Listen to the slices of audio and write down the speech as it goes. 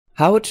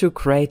How to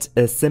create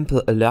a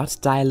simple alert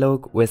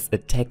dialog with a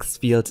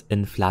text field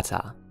in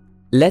Flutter.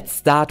 Let's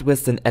start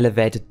with an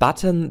elevated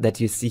button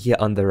that you see here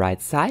on the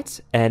right side,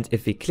 and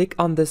if we click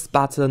on this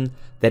button,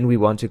 then we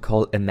want to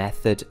call a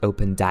method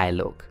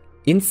openDialog.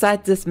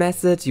 Inside this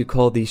method you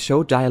call the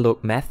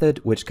showDialog method,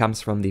 which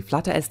comes from the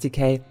Flutter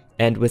SDK,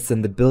 and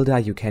within the builder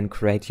you can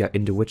create your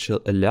individual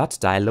alert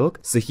dialog.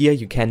 So here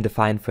you can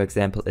define, for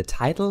example, a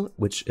title,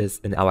 which is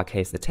in our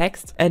case a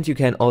text, and you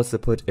can also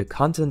put a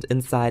content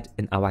inside,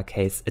 in our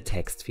case a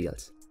text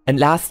field. And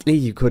lastly,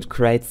 you could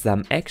create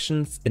some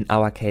actions. In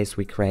our case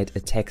we create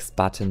a text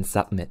button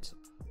submit.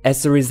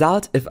 As a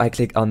result, if I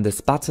click on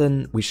this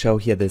button, we show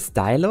here this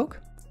dialog.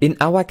 In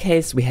our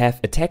case we have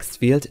a text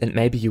field, and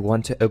maybe you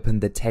want to open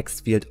the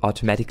text field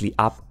automatically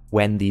up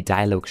when the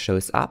dialog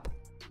shows up.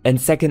 And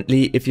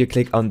secondly, if you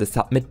click on the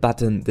submit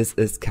button, this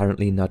is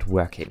currently not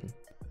working.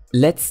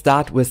 Let's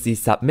start with the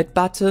submit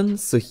button.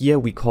 So here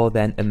we call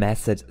then a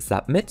method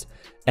submit,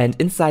 and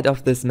inside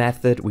of this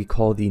method we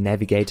call the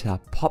navigator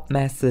pop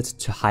method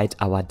to hide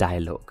our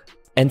dialog.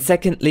 And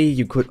secondly,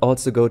 you could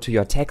also go to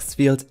your text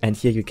field, and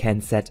here you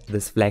can set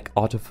this flag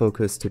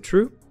autofocus to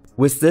true.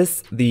 With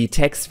this, the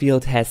text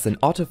field has an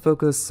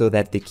autofocus so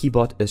that the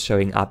keyboard is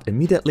showing up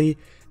immediately.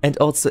 And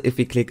also if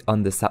we click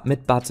on the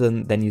submit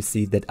button, then you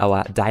see that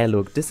our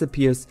dialog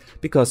disappears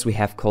because we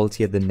have called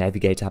here the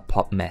navigator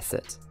pop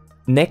method.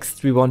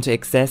 Next, we want to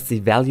access the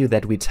value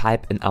that we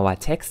type in our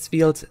text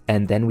field,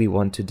 and then we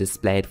want to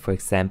display it, for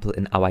example,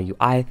 in our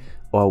UI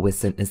or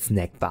within a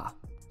snack bar.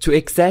 To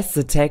access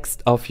the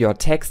text of your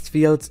text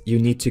field, you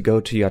need to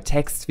go to your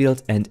text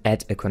field and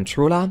add a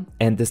controller,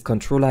 and this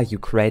controller you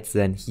create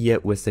then here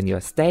within your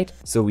state.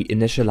 So we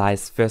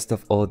initialize first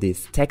of all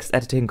this text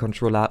editing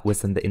controller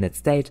within the init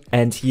state,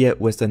 and here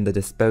within the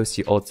dispose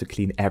you also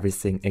clean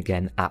everything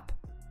again up.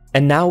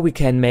 And now we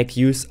can make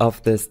use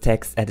of this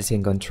text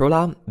editing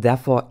controller.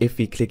 Therefore, if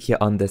we click here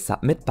on the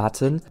submit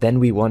button, then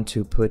we want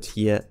to put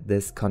here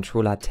this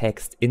controller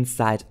text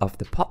inside of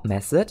the pop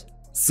method.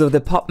 So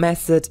the pop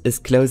method is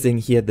closing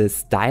here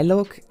this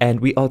dialog, and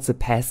we also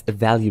pass a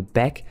value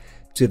back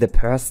to the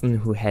person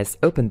who has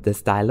opened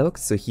this dialog.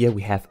 So here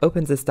we have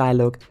opened this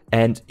dialog,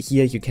 and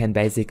here you can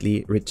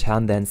basically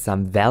return then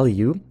some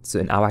value. So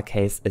in our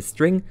case a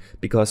string,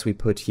 because we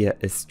put here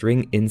a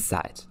string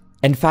inside.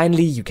 And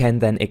finally you can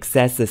then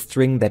access the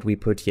string that we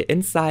put here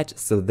inside.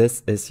 So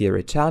this is here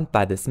returned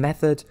by this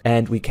method,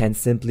 and we can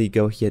simply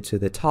go here to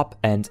the top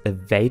and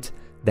await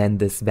then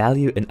this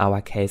value, in our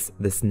case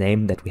this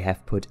name that we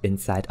have put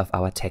inside of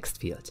our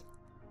text field.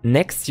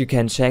 Next, you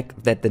can check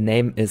that the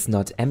name is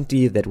not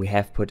empty that we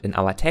have put in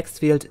our text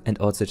field, and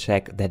also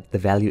check that the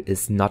value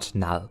is not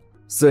null.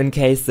 So in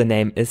case the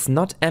name is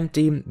not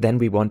empty, then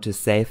we want to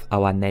save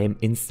our name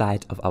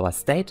inside of our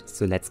state.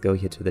 So let's go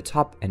here to the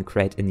top and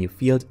create a new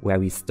field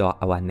where we store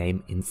our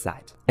name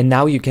inside. And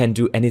now you can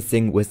do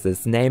anything with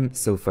this name.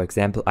 So for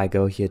example, I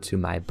go here to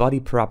my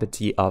body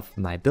property of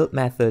my build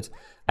method.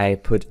 I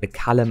put a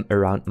column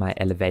around my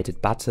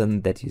elevated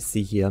button that you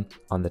see here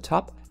on the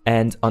top.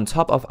 And on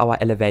top of our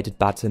elevated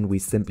button, we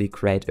simply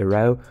create a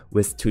row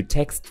with two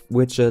text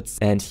widgets.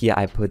 And here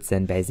I put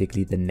then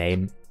basically the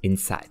name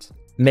inside.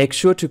 Make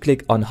sure to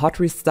click on hot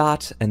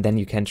restart, and then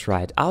you can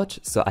try it out.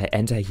 So I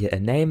enter here a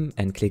name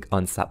and click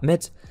on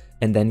submit,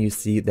 and then you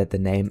see that the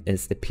name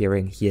is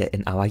appearing here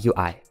in our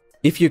UI.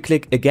 If you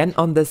click again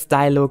on this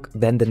dialog,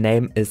 then the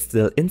name is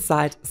still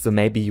inside, so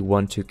maybe you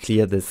want to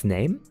clear this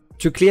name.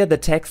 To clear the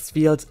text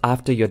field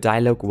after your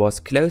dialog was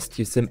closed,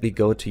 you simply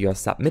go to your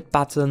submit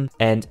button,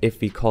 and if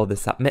we call the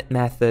submit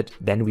method,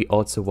 then we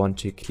also want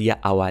to clear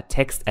our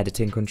text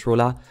editing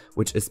controller,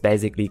 which is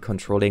basically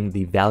controlling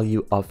the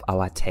value of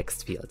our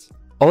text field.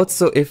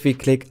 Also, if we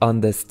click on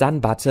the done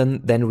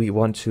button, then we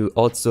want to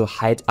also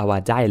hide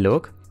our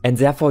dialog, and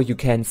therefore you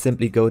can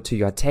simply go to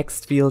your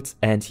text field,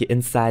 and here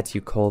inside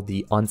you call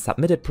the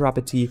onSubmitted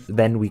property.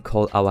 Then we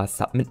call our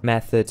submit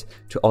method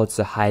to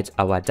also hide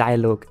our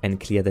dialog and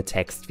clear the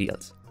text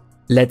field.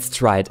 Let's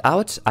try it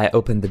out. I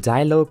open the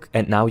dialog,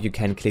 and now you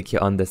can click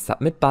here on the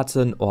submit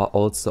button or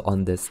also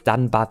on this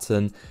done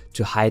button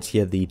to hide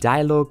here the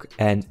dialog.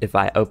 And if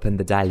I open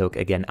the dialog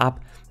again up,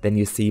 then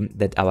you see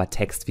that our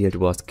text field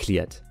was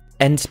cleared.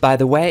 And by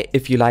the way,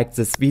 if you liked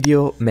this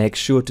video, make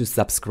sure to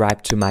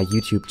subscribe to my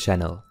YouTube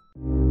channel.